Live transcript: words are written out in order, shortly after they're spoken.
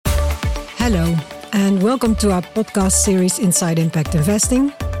Hello, and welcome to our podcast series Inside Impact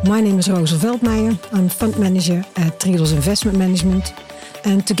Investing. My name is Rosa Veldmeijer. I'm fund manager at Tridos Investment Management.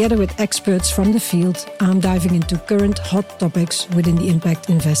 And together with experts from the field, I'm diving into current hot topics within the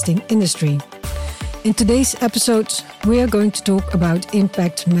impact investing industry. In today's episode, we are going to talk about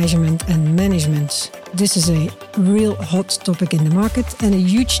impact measurement and management. This is a real hot topic in the market and a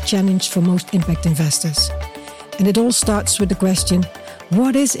huge challenge for most impact investors. And it all starts with the question,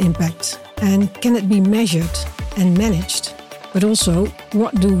 what is impact? And can it be measured and managed? But also,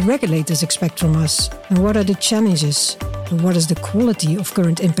 what do regulators expect from us? And what are the challenges? And what is the quality of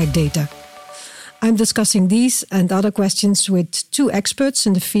current impact data? I'm discussing these and other questions with two experts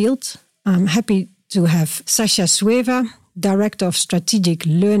in the field. I'm happy to have Sasha Zoueva, Director of Strategic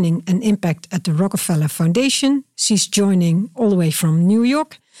Learning and Impact at the Rockefeller Foundation. She's joining all the way from New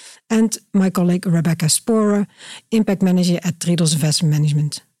York. And my colleague Rebecca Spohrer, Impact Manager at Tridos Investment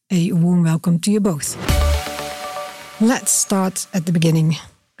Management. A warm welcome to you both. Let's start at the beginning.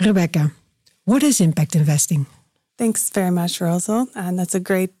 Rebecca, what is impact investing? Thanks very much, Rosal. And that's a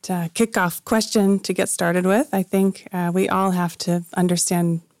great kickoff question to get started with. I think we all have to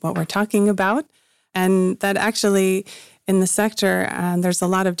understand what we're talking about. And that actually, in the sector, there's a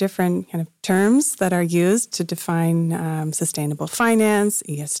lot of different kind of terms that are used to define sustainable finance,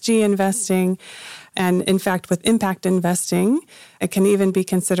 ESG investing. And in fact, with impact investing, it can even be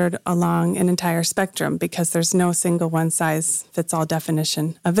considered along an entire spectrum because there's no single one-size-fits-all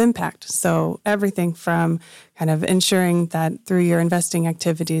definition of impact. So everything from kind of ensuring that through your investing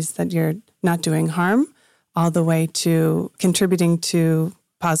activities that you're not doing harm, all the way to contributing to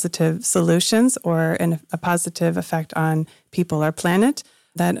positive solutions or a positive effect on people or planet.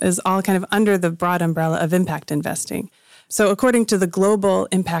 That is all kind of under the broad umbrella of impact investing. So according to the Global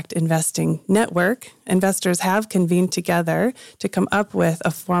Impact Investing Network, investors have convened together to come up with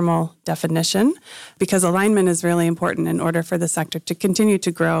a formal definition because alignment is really important in order for the sector to continue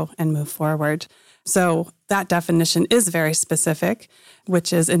to grow and move forward. So that definition is very specific,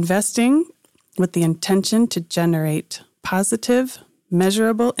 which is investing with the intention to generate positive,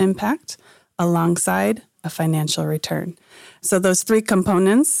 measurable impact alongside a financial return. So those three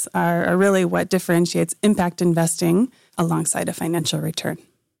components are really what differentiates impact investing alongside a financial return.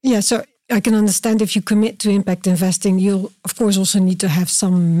 Yeah, so I can understand if you commit to impact investing, you'll of course also need to have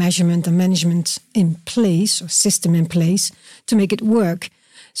some measurement and management in place or system in place to make it work.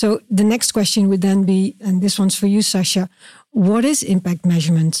 So the next question would then be, and this one's for you, Sasha, what is impact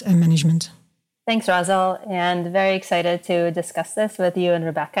measurement and management? Thanks, Rosal, and very excited to discuss this with you and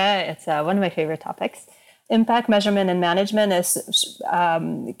Rebecca. It's one of my favorite topics. Impact measurement and management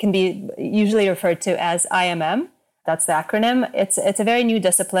can be usually referred to as IMM. That's the acronym. It's a very new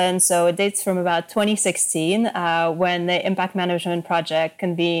discipline, so it dates from about 2016 when the Impact Management Project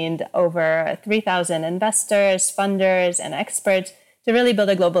convened over 3,000 investors, funders, and experts to really build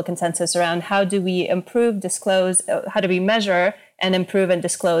a global consensus around how do we how do we measure and improve and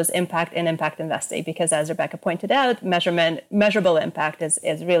disclose impact in impact investing? Because as Rebecca pointed out, measurable impact is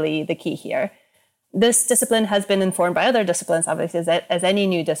really the key here. This discipline has been informed by other disciplines, obviously, as any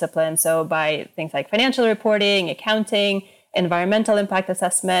new discipline. So by things like financial reporting, accounting, environmental impact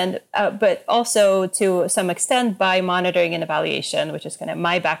assessment, but also to some extent by monitoring and evaluation, which is kind of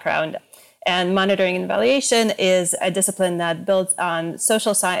my background. And monitoring and evaluation is a discipline that builds on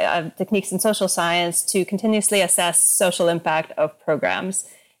social techniques in social science to continuously assess social impact of programs.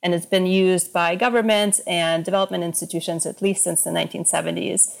 And it's been used by governments and development institutions at least since the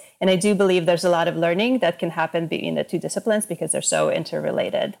 1970s. And I do believe there's a lot of learning that can happen between the two disciplines because they're so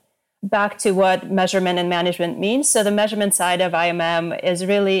interrelated. Back to what measurement and management means. So the measurement side of IMM is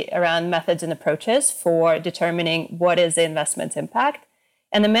really around methods and approaches for determining what is the investment's impact.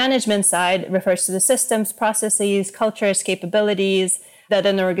 And the management side refers to the systems, processes, cultures, capabilities that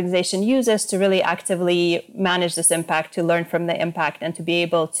an organization uses to really actively manage this impact, to learn from the impact, and to be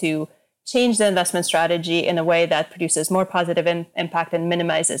able to change the investment strategy in a way that produces more positive impact and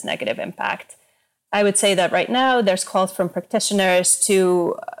minimizes negative impact. I would say that right now there's calls from practitioners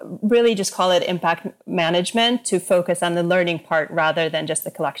to really just call it impact management, to focus on the learning part rather than just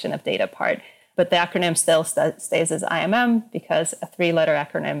the collection of data part. But the acronym still stays as IMM because a 3-letter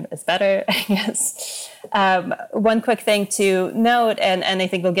acronym is better, I guess. One quick thing to note, and I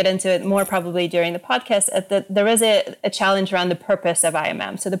think we'll get into it more probably during the podcast, is that there is a challenge around the purpose of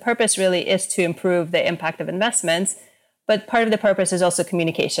IMM. So the purpose really is to improve the impact of investments, but part of the purpose is also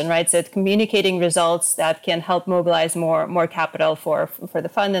communication, right? So it's communicating results that can help mobilize more capital for the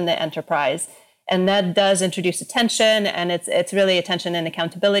fund and the enterprise. And that does introduce attention, and it's really attention and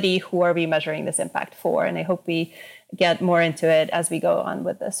accountability. Who are we measuring this impact for? And I hope we get more into it as we go on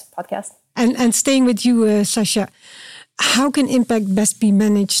with this podcast. And staying with you, Sasha, how can impact best be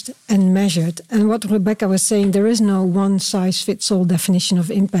managed and measured? And what Rebecca was saying, there is no one-size-fits-all definition of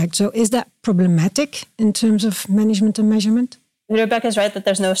impact. So is that problematic in terms of management and measurement? Rebecca's right that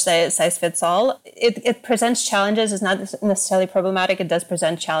there's no size fits all. It presents challenges. It's not necessarily problematic. It does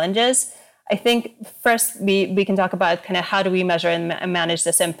present challenges. I think first we can talk about kind of how do we measure and manage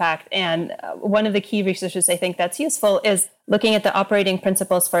this impact. And one of the key resources I think that's useful is looking at the operating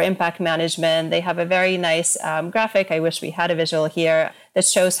principles for impact management. They have a very nice graphic. I wish we had a visual here that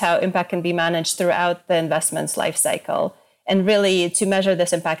shows how impact can be managed throughout the investment's life cycle. And really, to measure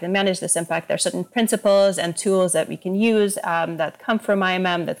this impact and manage this impact, there are certain principles and tools that we can use that come from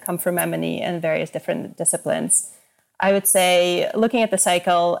IMM, that come from M&E, and various different disciplines. I would say, looking at the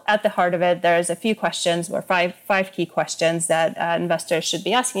cycle, at the heart of it, there's a few questions, or five key questions that investors should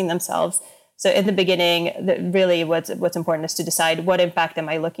be asking themselves. So in the beginning, really what's important is to decide what impact am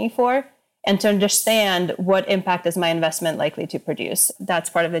I looking for, and to understand what impact is my investment likely to produce.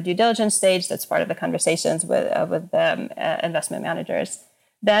 That's part of the due diligence stage. That's part of the conversations with investment managers.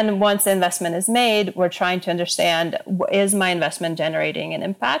 Then once the investment is made, we're trying to understand, is my investment generating an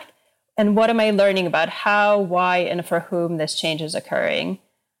impact? And what am I learning about how, why, and for whom this change is occurring?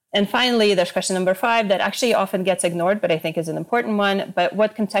 And finally, there's question number 5 that actually often gets ignored, but I think is an important one. But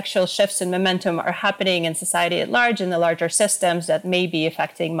what contextual shifts in momentum are happening in society at large, in the larger systems that may be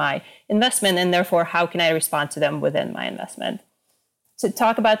affecting my investment, and therefore, how can I respond to them within my investment? To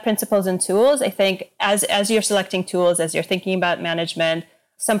talk about principles and tools, I think as you're selecting tools, as you're thinking about management,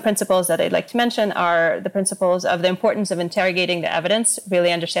 some principles that I'd like to mention are the principles of the importance of interrogating the evidence,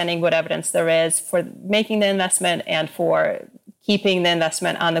 really understanding what evidence there is for making the investment and for keeping the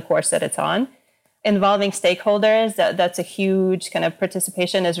investment on the course that it's on. Involving stakeholders, that's a huge kind of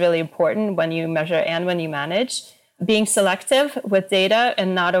participation is really important when you measure and when you manage. Being selective with data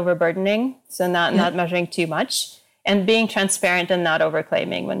and not overburdening, so not measuring too much, and being transparent and not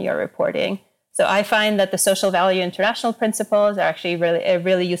overclaiming when you're reporting. So I find that the social value international principles are actually a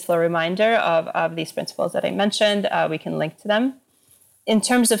really useful reminder of these principles that I mentioned. We can link to them. In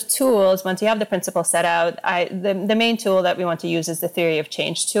terms of tools, once you have the principles set out, the main tool that we want to use is the theory of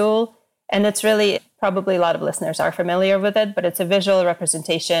change tool. And it's really, probably a lot of listeners are familiar with it, but it's a visual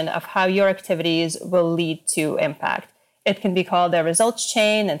representation of how your activities will lead to impact. It can be called a results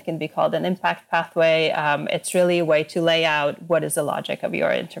chain. It can be called an impact pathway. It's really a way to lay out what is the logic of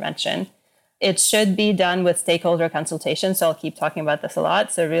your intervention. It should be done with stakeholder consultation. So I'll keep talking about this a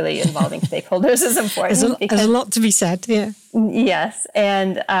lot. So really involving stakeholders is important. There's a lot to be said, yeah. Yes.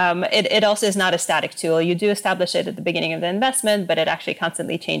 And it also is not a static tool. You do establish it at the beginning of the investment, but it actually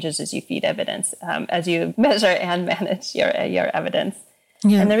constantly changes as you feed evidence, as you measure and manage your evidence.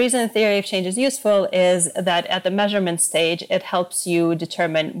 Yeah. And the reason the theory of change is useful is that at the measurement stage, it helps you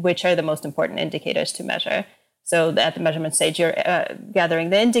determine which are the most important indicators to measure. So at the measurement stage, you're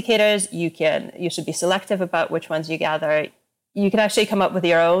gathering the indicators. You should be selective about which ones you gather. You can actually come up with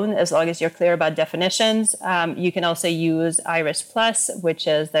your own as long as you're clear about definitions. You can also use IRIS+, which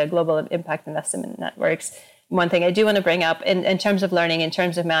is the Global Impact Investment Networks. One thing I do want to bring up in terms of learning, in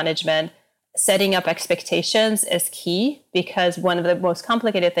terms of management, setting up expectations is key, because one of the most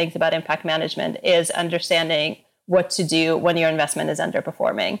complicated things about impact management is understanding what to do when your investment is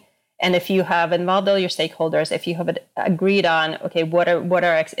underperforming. And if you have involved all your stakeholders, if you have agreed on, okay, what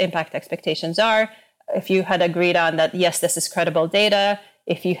our impact expectations are, if you had agreed on that, yes, this is credible data,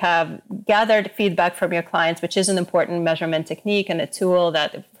 if you have gathered feedback from your clients, which is an important measurement technique and a tool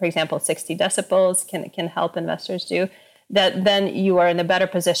that, for example, 60 decibels can help investors do, that then you are in a better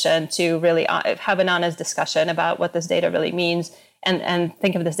position to really have an honest discussion about what this data really means, and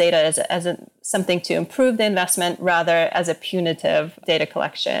think of this data as something to improve the investment rather as a punitive data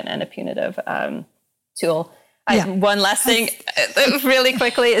collection and a punitive tool. Yeah. One last thing really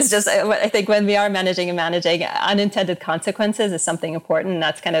quickly is just, I think when we are managing, unintended consequences is something important. And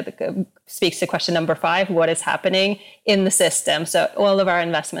that's kind of speaks to question number 5, what is happening in the system? So all of our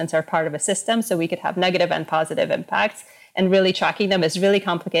investments are part of a system, so we could have negative and positive impacts. And really tracking them is really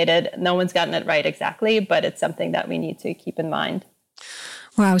complicated. No one's gotten it right exactly, but it's something that we need to keep in mind.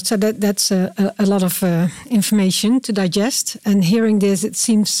 Wow, so that's a lot of information to digest. And hearing this, it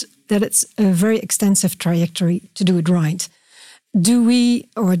seems that it's a very extensive trajectory to do it right. Do we,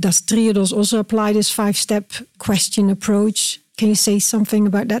 or does Triodos also apply this 5-step question approach? Can you say something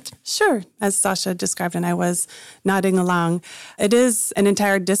about that? Sure. As Sasha described, and I was nodding along, it is an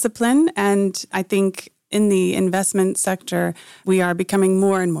entire discipline. And I think in the investment sector, we are becoming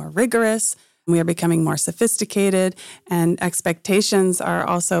more and more rigorous. We are becoming more sophisticated, and expectations are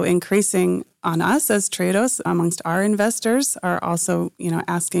also increasing on us as Triodos. Amongst our investors are also,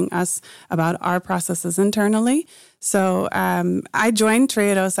 asking us about our processes internally. So I joined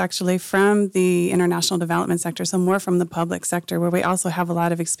Triodos actually from the international development sector, so more from the public sector, where we also have a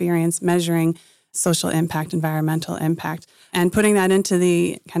lot of experience measuring social impact, environmental impact. And putting that into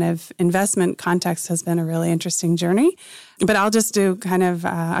the kind of investment context has been a really interesting journey. But I'll just do kind of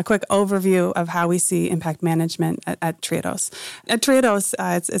a quick overview of how we see impact management at Triodos. At Triodos,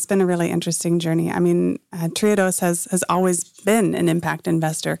 it's been a really interesting journey. I mean, Triodos has always been an impact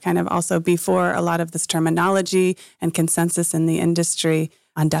investor, kind of also before a lot of this terminology and consensus in the industry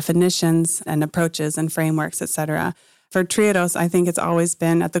on definitions and approaches and frameworks, et cetera. For Triodos, I think it's always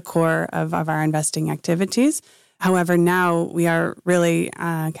been at the core of our investing activities. However, now we are really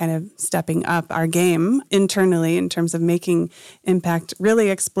kind of stepping up our game internally in terms of making impact really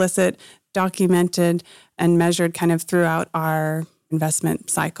explicit, documented, and measured kind of throughout our investment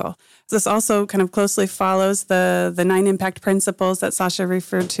cycle. This also kind of closely follows the 9 impact principles that Sasha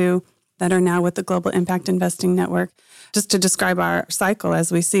referred to that are now with the Global Impact Investing Network. Just to describe our cycle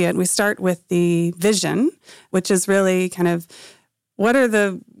as we see it, we start with the vision, which is really kind of what are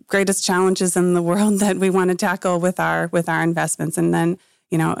the greatest challenges in the world that we want to tackle with our investments, and then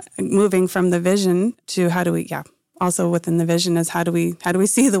moving from the vision to how do we also within the vision is how do we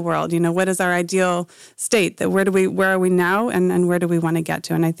see the world? What is our ideal state? That where are we now, and where do we want to get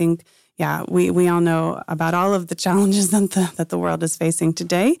to? And I think we all know about all of the challenges that the world is facing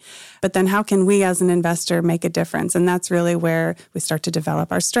today. But then how can we as an investor make a difference? And that's really where we start to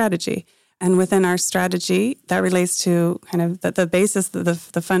develop our strategy. And within our strategy, that relates to kind of the basis,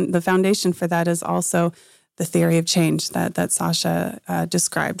 the foundation for that is also the theory of change that Sasha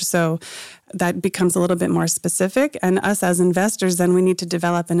described. So that becomes a little bit more specific. And us as investors, then we need to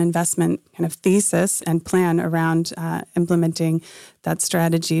develop an investment kind of thesis and plan around implementing that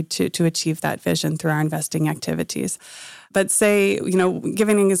strategy to achieve that vision through our investing activities. But say,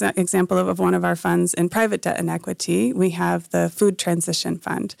 giving an example of one of our funds in private debt and equity, we have the Food Transition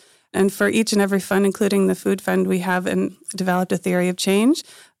Fund. And for each and every fund, including the food fund, we have developed a theory of change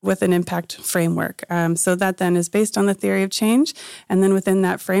with an impact framework. So that then is based on the theory of change. And then within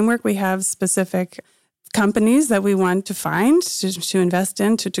that framework, we have specific companies that we want to find, to invest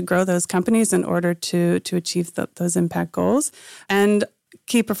in, to grow those companies in order to achieve those impact goals. And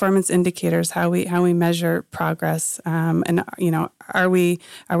key performance indicators, how we measure progress, and are we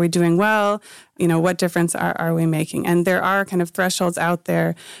doing well? What difference are we making? And there are kind of thresholds out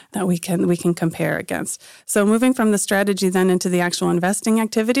there that we can compare against. So moving from the strategy then into the actual investing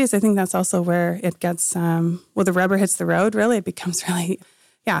activities, I think that's also where it gets the rubber hits the road. Really, it becomes really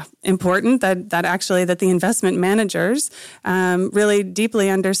important that the investment managers really deeply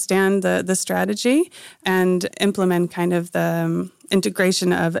understand the strategy and implement kind of the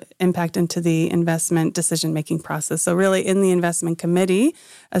integration of impact into the investment decision-making process. So really in the investment committee,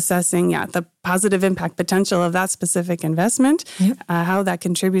 assessing the positive impact potential of that specific investment, how that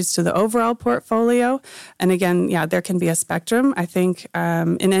contributes to the overall portfolio. And again, there can be a spectrum. I think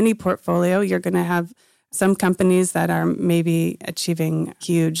in any portfolio, you're going to have some companies that are maybe achieving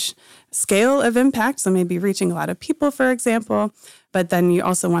huge scale of impact, so maybe reaching a lot of people, for example. But then you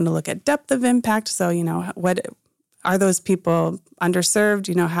also want to look at depth of impact. So, what are those people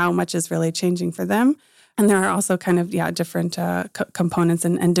underserved? How much is really changing for them? And there are also kind of, different components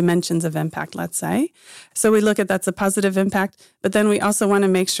and dimensions of impact, let's say. So we look at that's a positive impact, but then we also want to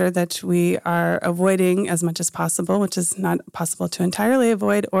make sure that we are avoiding as much as possible, which is not possible to entirely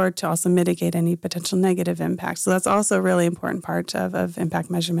avoid, or to also mitigate any potential negative impact. So that's also a really important part of impact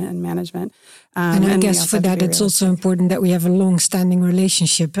measurement and management. And I guess for that, it's also important that we have a long-standing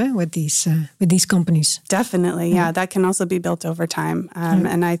relationship with these companies. Definitely, that can also be built over time.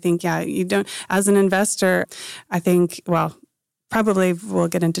 And I think, you don't, as an investor, I think, probably we'll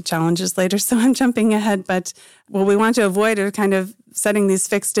get into challenges later, so I'm jumping ahead. But what we want to avoid are kind of setting these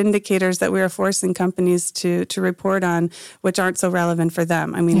fixed indicators that we are forcing companies to report on, which aren't so relevant for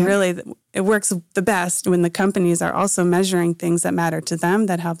them. I mean, really, it works the best when the companies are also measuring things that matter to them,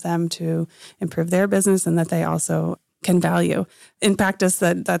 that help them to improve their business, and that they also can value. In practice,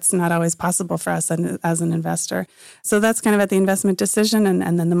 that's not always possible for us as an investor. So that's kind of at the investment decision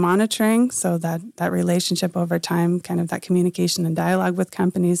and then the monitoring, so that relationship over time, kind of that communication and dialogue with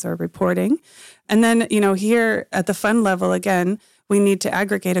companies or reporting. And then, here at the fund level, again, we need to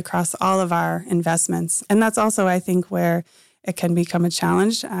aggregate across all of our investments. And that's also, I think, where it can become a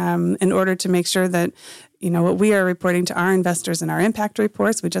challenge in order to make sure that, what we are reporting to our investors in our impact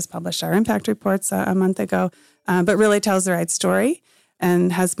reports, we just published our impact reports a month ago, but really tells the right story.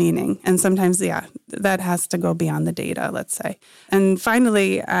 and has meaning. And sometimes, that has to go beyond the data, let's say. And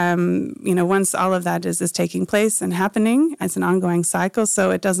finally, once all of that is taking place and happening, it's an ongoing cycle.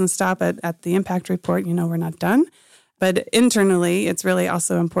 So it doesn't stop at the impact report. We're not done. But internally, it's really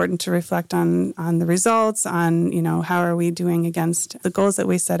also important to reflect on the results, on, how are we doing against the goals that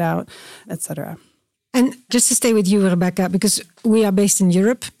we set out, et cetera. And just to stay with you, Rebecca, because we are based in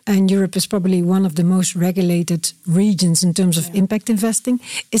Europe, and Europe is probably one of the most regulated regions in terms of impact investing.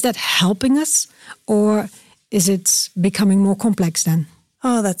 Is that helping us, or is it becoming more complex then?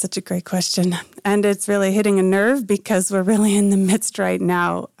 Oh, that's such a great question. And it's really hitting a nerve because we're really in the midst right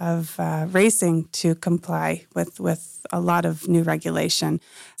now of racing to comply with a lot of new regulation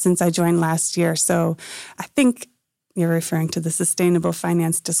since I joined last year. So I think you're referring to the Sustainable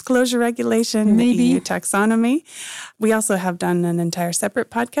Finance Disclosure Regulation, Maybe. the EU taxonomy. We also have done an entire separate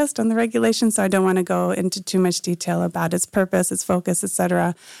podcast on the regulation, so I don't want to go into too much detail about its purpose, its focus, et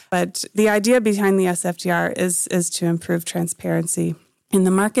cetera. But the idea behind the SFDR is to improve transparency in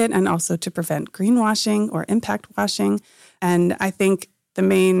the market and also to prevent greenwashing or impact washing. And I think the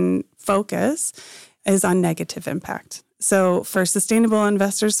main focus is on negative impact. So for sustainable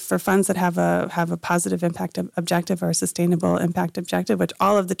investors, for funds that have a positive impact objective or a sustainable impact objective, which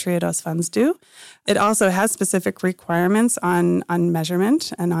all of the Triodos funds do, it also has specific requirements on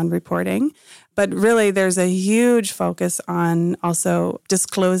measurement and on reporting. But really, there's a huge focus on also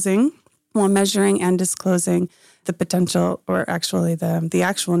measuring and disclosing the potential or actually the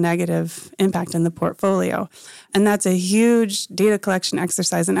actual negative impact in the portfolio. And that's a huge data collection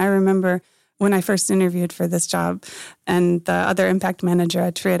exercise. And I remember when I first interviewed for this job, and the other impact manager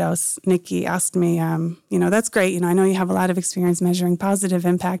at Triodos, Nikki, asked me, that's great. I know you have a lot of experience measuring positive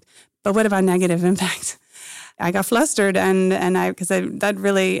impact, but what about negative impact? I got flustered, because that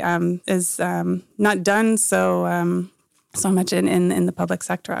really is not done so much in the public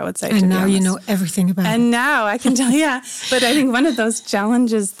sector, I would say. And now you know everything about it. And now I can tell, But I think one of those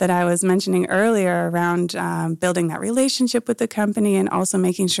challenges that I was mentioning earlier around building that relationship with the company and also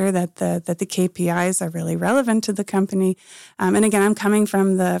making sure that the KPIs are really relevant to the company. And again, I'm coming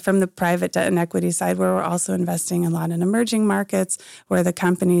from the private debt and equity side, where we're also investing a lot in emerging markets, where the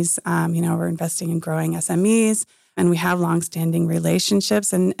companies, we're investing in growing SMEs. And we have longstanding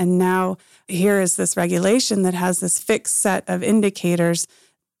relationships. And now here is this regulation that has this fixed set of indicators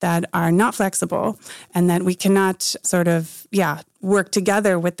that are not flexible and that we cannot sort of, work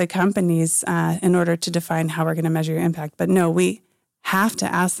together with the companies in order to define how we're going to measure your impact. But no, we have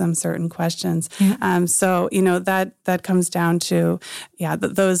to ask them certain questions. Yeah. So that comes down to,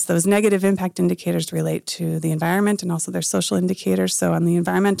 those negative impact indicators relate to the environment and also their social indicators. So on the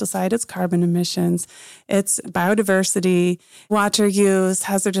environmental side, it's carbon emissions, it's biodiversity, water use,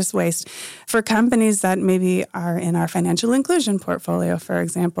 hazardous waste. For companies that maybe are in our financial inclusion portfolio, for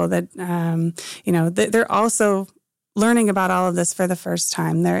example, that, they're also learning about all of this for the first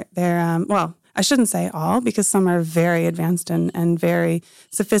time. I shouldn't say all, because some are very advanced and very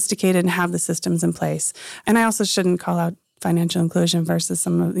sophisticated and have the systems in place. And I also shouldn't call out financial inclusion versus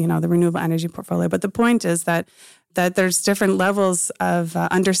some of, the renewable energy portfolio. But the point is that there's different levels of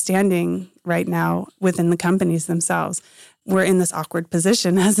understanding right now within the companies themselves. We're in this awkward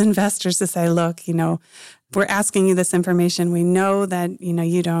position as investors to say, look, we're asking you this information. We know that,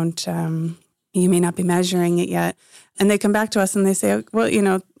 you don't, you may not be measuring it yet. And they come back to us and they say,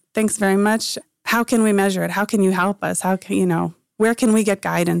 well, thanks very much. How can we measure it? How can you help us? How can, where can we get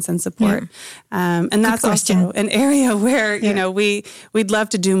guidance and support? Yeah. And that's also an area where, we'd love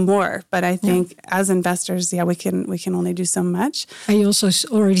to do more. But I think as investors, we can only do so much. And you also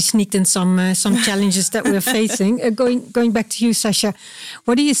already sneaked in some challenges that we're facing. Going back to you, Sasha,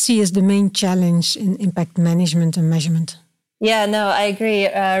 what do you see as the main challenge in impact management and measurement? Yeah, no, I agree.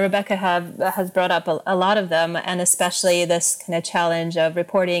 Rebecca has brought up a lot of them, and especially this kind of challenge of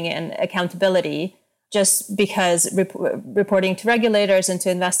reporting and accountability. Just because reporting to regulators and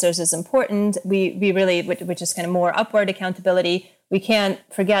to investors is important, we really, which is kind of more upward accountability, we can't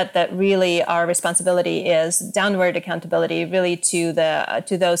forget that really our responsibility is downward accountability, really to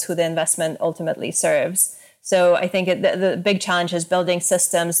those who the investment ultimately serves. So I think the big challenge is building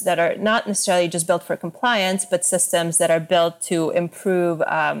systems that are not necessarily just built for compliance, but systems that are built to improve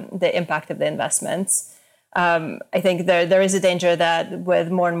the impact of the investments. I think there is a danger that with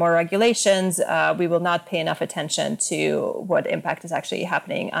more and more regulations, we will not pay enough attention to what impact is actually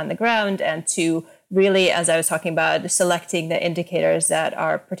happening on the ground, and to really, as I was talking about, selecting the indicators that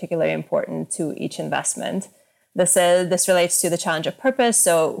are particularly important to each investment. This relates to the challenge of purpose.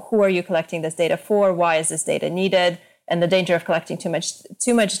 So who are you collecting this data for? Why is this data needed? And the danger of collecting too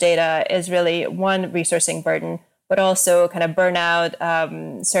much data is really, one, resourcing burden, but also kind of burnout,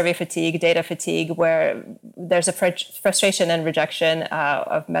 survey fatigue, data fatigue, where there's a frustration and rejection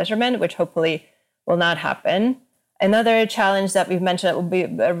of measurement, which hopefully will not happen. Another challenge that we've mentioned,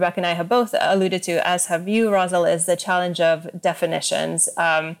 Rebecca and I have both alluded to, as have you, Rosal, is the challenge of definitions.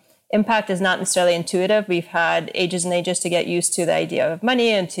 Impact is not necessarily intuitive. We've had ages and ages to get used to the idea of money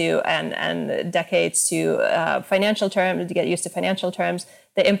and decades to financial terms, to get used to financial terms.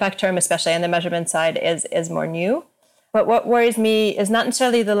 The impact term, especially on the measurement side, is more new. But what worries me is not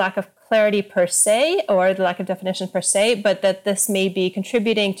necessarily the lack of clarity per se or the lack of definition per se, but that this may be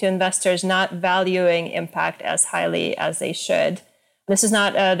contributing to investors not valuing impact as highly as they should. This is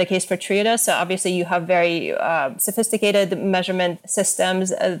not the case for Triodos. So obviously you have very sophisticated measurement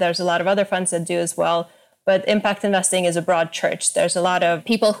systems. There's a lot of other funds that do as well. But impact investing is a broad church. There's a lot of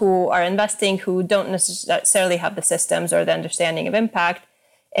people who are investing who don't necessarily have the systems or the understanding of impact.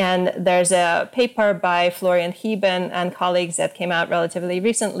 And there's a paper by Florian Heben and colleagues that came out relatively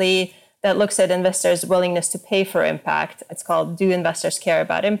recently that looks at investors' willingness to pay for impact. It's called Do Investors Care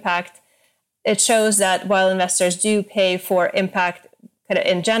About Impact? It shows that while investors do pay for impact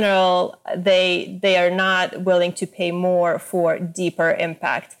in general, they are not willing to pay more for deeper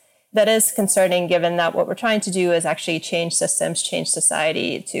impact. That is concerning, given that what we're trying to do is actually change systems, change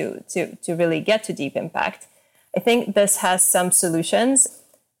society to really get to deep impact. I think this has some solutions.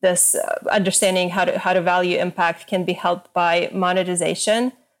 This understanding how to value impact can be helped by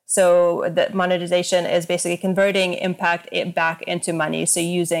monetization. So that monetization is basically converting impact back into money. So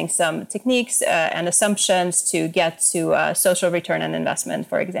using some techniques and assumptions to get to social return on investment,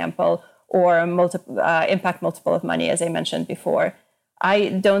 for example, or impact multiple of money, as I mentioned before. I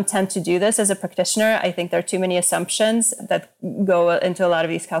don't tend to do this as a practitioner. I think there are too many assumptions that go into a lot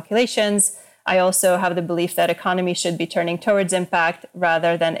of these calculations. I also have the belief that economy should be turning towards impact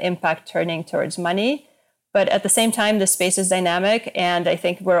rather than impact turning towards money. But at the same time, the space is dynamic, and I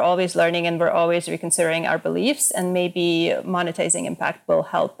think we're always learning and we're always reconsidering our beliefs, and maybe monetizing impact will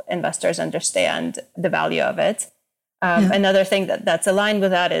help investors understand the value of it. Another thing that's aligned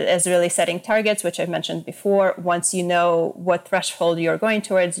with that is really setting targets, which I've mentioned before. Once you know what threshold you're going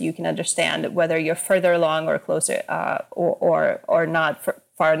towards, you can understand whether you're further along or closer or not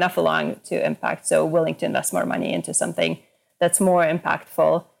far enough along to impact, so willing to invest more money into something that's more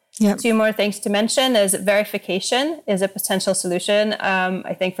impactful. Yep. Two more things to mention is verification is a potential solution,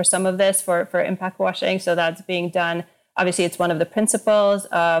 I think, for some of this, for impact washing. So that's being done. Obviously, it's one of the principles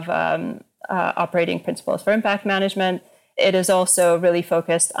of operating principles for impact management. It is also really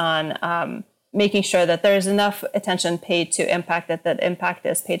focused on making sure that there's enough attention paid to impact, that impact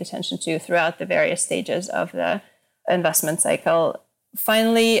is paid attention to throughout the various stages of the investment cycle.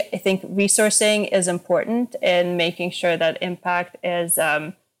 Finally, I think resourcing is important in making sure that impact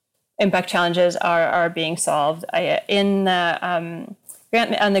challenges are being solved. On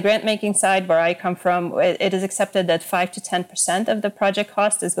the grant making side, where I come from, it is accepted that 5 to 10% of the project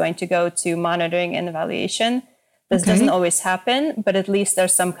cost is going to go to monitoring and evaluation. This doesn't always happen, but at least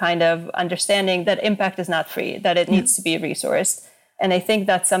there's some kind of understanding that impact is not free, that it needs to be resourced. And I think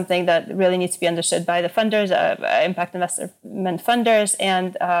that's something that really needs to be understood by the funders, impact investment funders,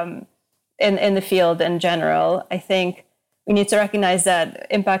 and in the field in general. I think we need to recognize that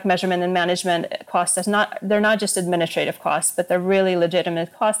impact measurement and management costs they're not just administrative costs, but they're really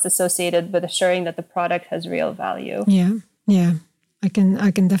legitimate costs associated with assuring that the product has real value. Yeah, I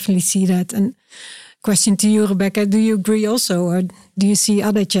can definitely see that. And question to you, Rebecca, do you agree also, or do you see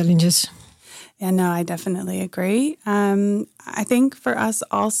other challenges? Yeah, no, I definitely agree. I think for us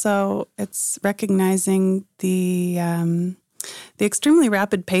also, it's recognizing the extremely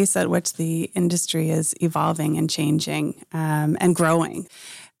rapid pace at which the industry is evolving and changing and growing.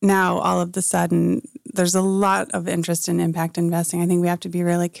 Now, all of a sudden, there's a lot of interest in impact investing. I think we have to be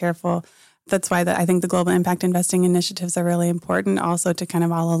really careful. That's why I think the global impact investing initiatives are really important, also to kind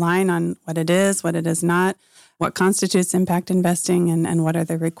of all align on what it is not, what constitutes impact investing, and what are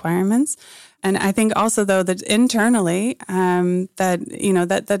the requirements. And I think also, though, that internally,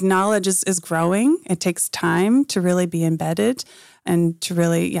 that knowledge is growing. It takes time to really be embedded and to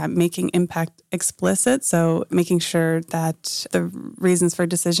really, making impact explicit. So making sure that the reasons for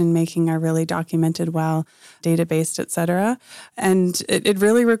decision-making are really documented well, data-based, et cetera. And it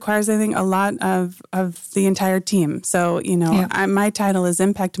really requires, I think, a lot of the entire team. So, my title is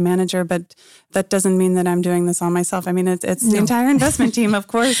impact manager, but that doesn't mean that I'm doing this all myself. I mean, it's the entire investment team, of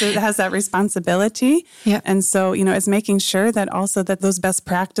course, it has that responsibility. Yeah. And so, it's making sure that also that those best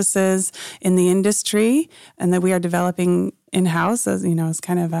practices in the industry and that we are developing in-house as, as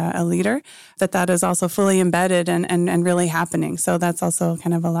kind of a leader, that is also fully embedded and really happening. So that's also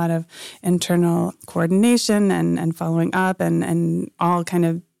kind of a lot of internal coordination and following up and all kind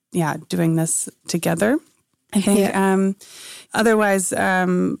of, doing this together. I think otherwise,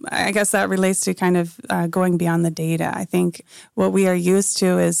 I guess that relates to kind of going beyond the data. I think what we are used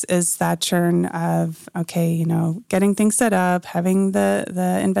to is that churn of, getting things set up, having the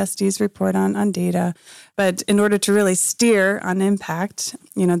investees report on data. But in order to really steer on impact,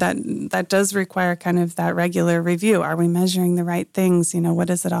 that does require kind of that regular review. Are we measuring the right things? What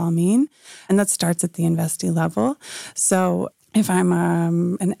does it all mean? And that starts at the investee level. So if I'm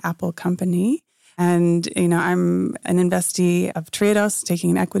an Apple company, and, I'm an investee of Triodos, taking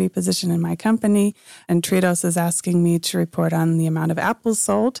an equity position in my company, and Triodos is asking me to report on the amount of apples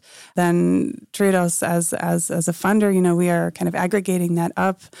sold. Then Triodos, as a funder, we are kind of aggregating that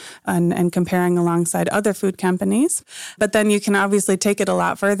up and comparing alongside other food companies. But then you can obviously take it a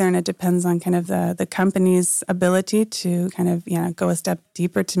lot further, and it depends on kind of the company's ability to kind of, go a step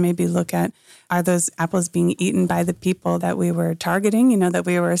deeper to maybe look at, are those apples being eaten by the people that we were targeting, that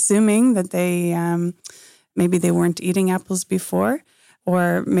we were assuming that they maybe they weren't eating apples before,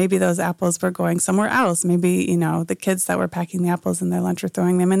 or maybe those apples were going somewhere else. Maybe, the kids that were packing the apples in their lunch were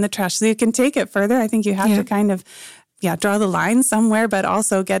throwing them in the trash. So you can take it further. I think you have to kind of draw the line somewhere, but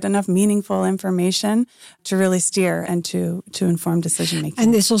also get enough meaningful information to really steer and to inform decision making.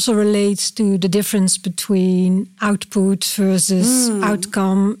 And this also relates to the difference between output versus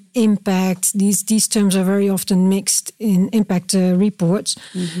outcome, impact. These terms are very often mixed in impact reports.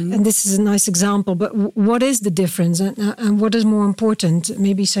 Mm-hmm. And this is a nice example. But what is the difference and what is more important?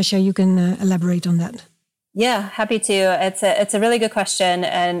 Maybe, Sasha, you can elaborate on that. Yeah, happy to. It's a really good question,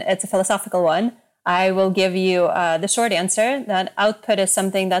 and it's a philosophical one. I will give you the short answer that output is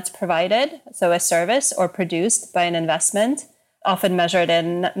something that's provided, so a service or produced by an investment, often measured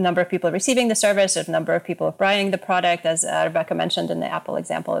in number of people receiving the service or number of people buying the product. As Rebecca mentioned in the Apple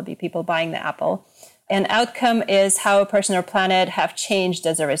example, it would be people buying the Apple. And outcome is how a person or planet have changed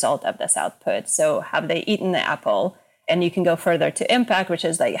as a result of this output. So have they eaten the apple? And you can go further to impact, which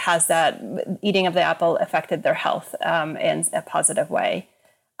is like, has that eating of the apple affected their health in a positive way?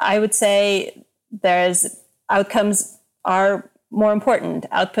 I would say outcomes are more important.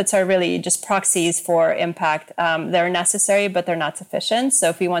 Outputs are really just proxies for impact. They're necessary, but they're not sufficient. So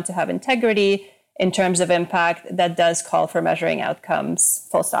if we want to have integrity in terms of impact, that does call for measuring outcomes,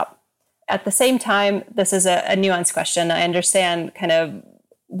 full stop. At the same time, this is a nuanced question. I understand kind of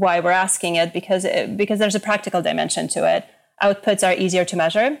why we're asking it because there's a practical dimension to it. Outputs are easier to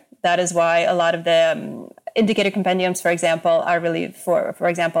measure. That is why a lot of the indicator compendiums, for example, are really, for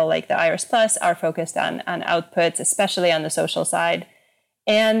example, like the Iris Plus, are focused on outputs, especially on the social side.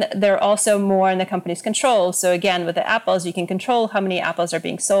 And they're also more in the company's control. So again, with the apples, you can control how many apples are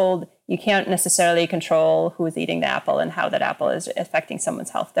being sold. You can't necessarily control who's eating the apple and how that apple is affecting someone's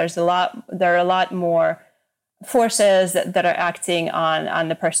health. There are a lot more forces that are acting on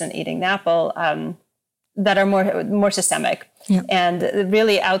the person eating the apple that are more systemic. Yeah. And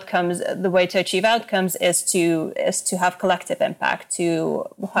really outcomes, the way to achieve outcomes is to have collective impact, to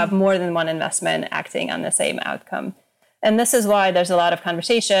have more than one investment acting on the same outcome. And this is why there's a lot of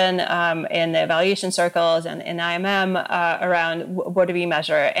conversation in the evaluation circles and in IMM around what do we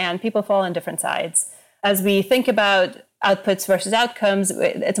measure? And people fall on different sides. As we think about outputs versus outcomes,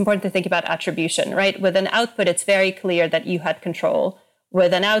 it's important to think about attribution, right? With an output, it's very clear that you had control.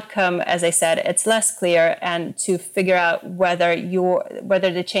 With an outcome, as I said, it's less clear, and to figure out whether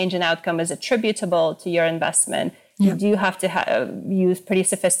the change in outcome is attributable to your investment, you do have to use pretty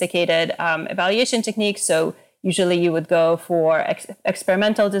sophisticated evaluation techniques. So usually you would go for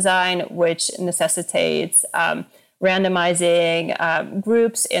experimental design, which necessitates randomizing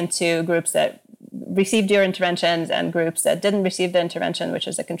groups into groups that received your interventions and groups that didn't receive the intervention, which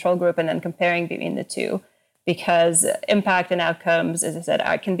is a control group, and then comparing between the two. Because impact and outcomes, as I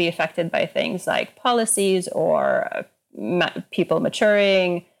said, can be affected by things like policies or people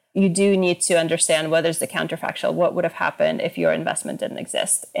maturing. You do need to understand what is the counterfactual, what would have happened if your investment didn't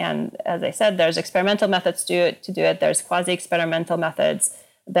exist. And as I said, there's experimental methods to do it. There's quasi-experimental methods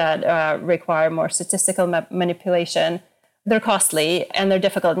that require more statistical manipulation. They're costly and they're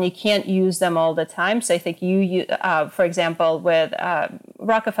difficult, and you can't use them all the time. So I think for example, with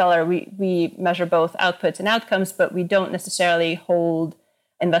Rockefeller, we measure both outputs and outcomes, but we don't necessarily hold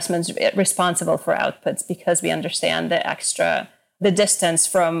investments responsible for outputs because we understand the distance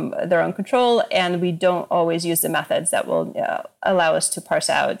from their own control, and we don't always use the methods that will allow us to parse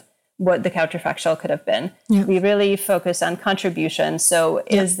out what the counterfactual could have been. Yeah. We really focus on contribution. So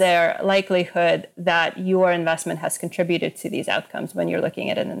is there likelihood that your investment has contributed to these outcomes when you're looking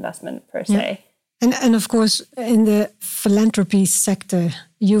at an investment per se? And of course, in the philanthropy sector,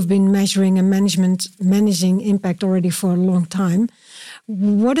 you've been measuring and managing impact already for a long time.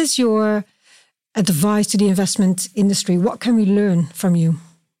 What is your advice to the investment industry? What can we learn from you?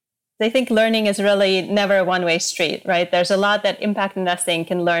 I think learning is really never a one-way street, right? There's a lot that impact investing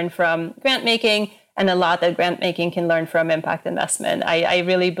can learn from grant making and a lot that grant making can learn from impact investment. I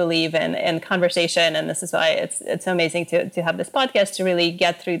really believe in conversation, and this is why it's so amazing to have this podcast to really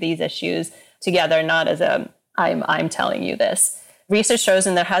get through these issues together, not as I'm telling you this. Research shows,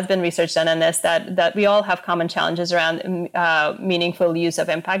 and there has been research done on this, that we all have common challenges around meaningful use of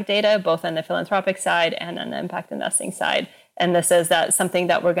impact data, both on the philanthropic side and on the impact investing side. And this is something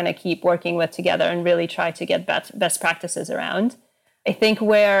that we're going to keep working with together and really try to get best practices around. I think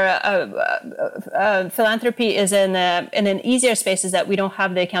where philanthropy is in an easier space is that we don't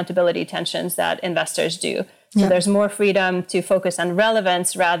have the accountability tensions that investors do. So there's more freedom to focus on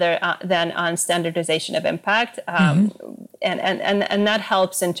relevance rather than on standardization of impact. And that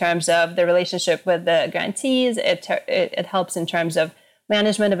helps in terms of the relationship with the grantees. It helps in terms of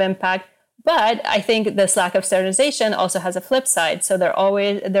management of impact. But I think this lack of standardization also has a flip side. So there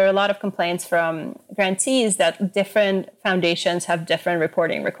are a lot of complaints from grantees that different foundations have different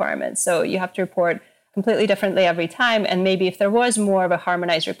reporting requirements. So you have to report completely differently every time. And maybe if there was more of a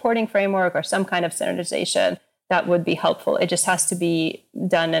harmonized reporting framework or some kind of standardization, that would be helpful. It just has to be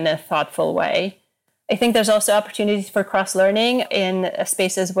done in a thoughtful way. I think there's also opportunities for cross-learning in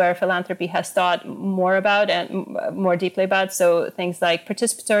spaces where philanthropy has thought more about and more deeply about. So things like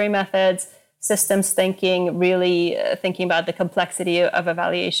participatory methods, systems thinking, really thinking about the complexity of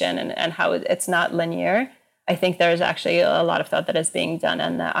evaluation and how it's not linear. I think there's actually a lot of thought that is being done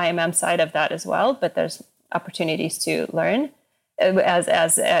on the IMM side of that as well, but there's opportunities to learn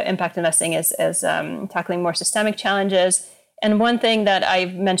as impact investing is tackling more systemic challenges. And one thing that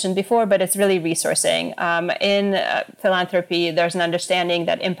I've mentioned before, but it's really resourcing. In philanthropy, there's an understanding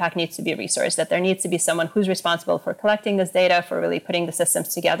that impact needs to be resourced, that there needs to be someone who's responsible for collecting this data, for really putting the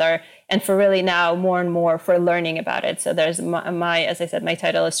systems together, and for really now more and more for learning about it. So there's as I said, my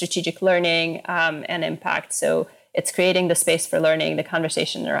title is Strategic Learning and Impact. So it's creating the space for learning, the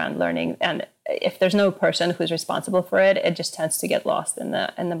conversation around learning. And if there's no person who's responsible for it, it just tends to get lost in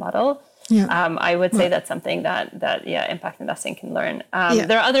the model. Yeah. I would say that's something that impact investing can learn.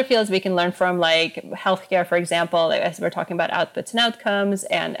 There are other fields we can learn from, like healthcare, for example, as we're talking about outputs and outcomes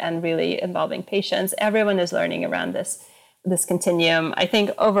and really involving patients. Everyone is learning around this continuum. I think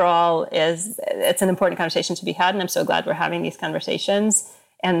overall it's an important conversation to be had, and I'm so glad we're having these conversations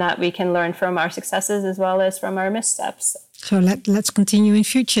and that we can learn from our successes as well as from our missteps. So let's continue in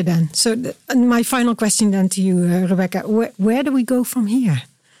future then. So my final question then to you, Rebecca, where do we go from here?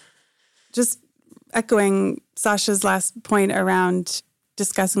 Just echoing Sasha's last point around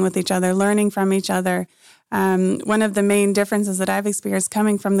discussing with each other, learning from each other. One of the main differences that I've experienced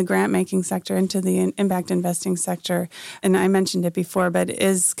coming from the grant-making sector into the impact investing sector, and I mentioned it before, but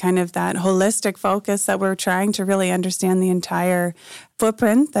is kind of that holistic focus that we're trying to really understand the entire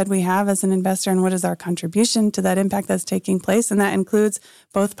footprint that we have as an investor and what is our contribution to that impact that's taking place. And that includes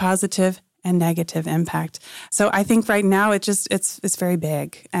both positive and negative impact. So I think right now it's very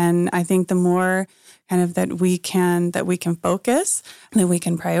big. And I think the more kind of that we can focus, that we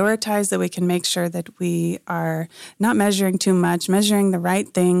can prioritize, that we can make sure that we are not measuring too much, measuring the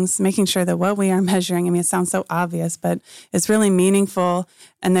right things, making sure that what we are measuring, I mean, it sounds so obvious, but it's really meaningful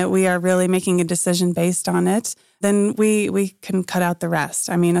and that we are really making a decision based on it, then we can cut out the rest.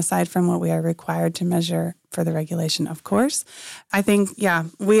 I mean, aside from what we are required to measure for the regulation, of course. I think,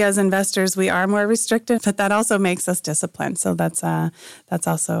 we as investors, we are more restricted, but that also makes us disciplined. So that's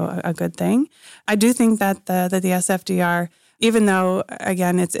also a good thing. I do think that the SFDR, even though,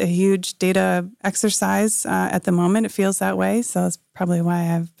 again, it's a huge data exercise at the moment, it feels that way. So it's probably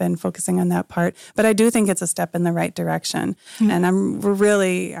why I've been focusing on that part. But I do think it's a step in the right direction. Mm-hmm. And we're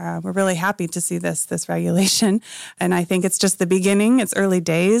really happy to see this regulation. And I think it's just the beginning. It's early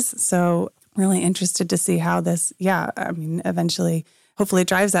days. So really interested to see how this, eventually, hopefully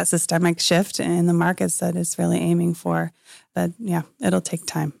drives that systemic shift in the markets that it's really aiming for. But it'll take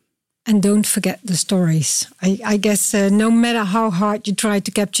time. And don't forget the stories. I guess no matter how hard you try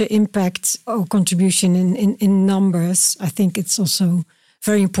to capture impact or contribution in numbers, I think it's also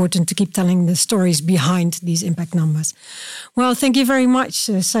very important to keep telling the stories behind these impact numbers. Well, thank you very much,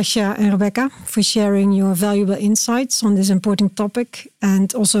 Sasha and Rebecca, for sharing your valuable insights on this important topic.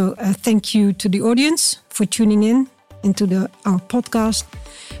 And also thank you to the audience for tuning in. into our podcast.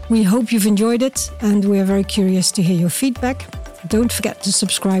 We hope you've enjoyed it, and we are very curious to hear your feedback. Don't forget to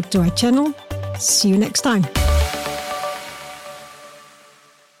subscribe to our channel. See you next time.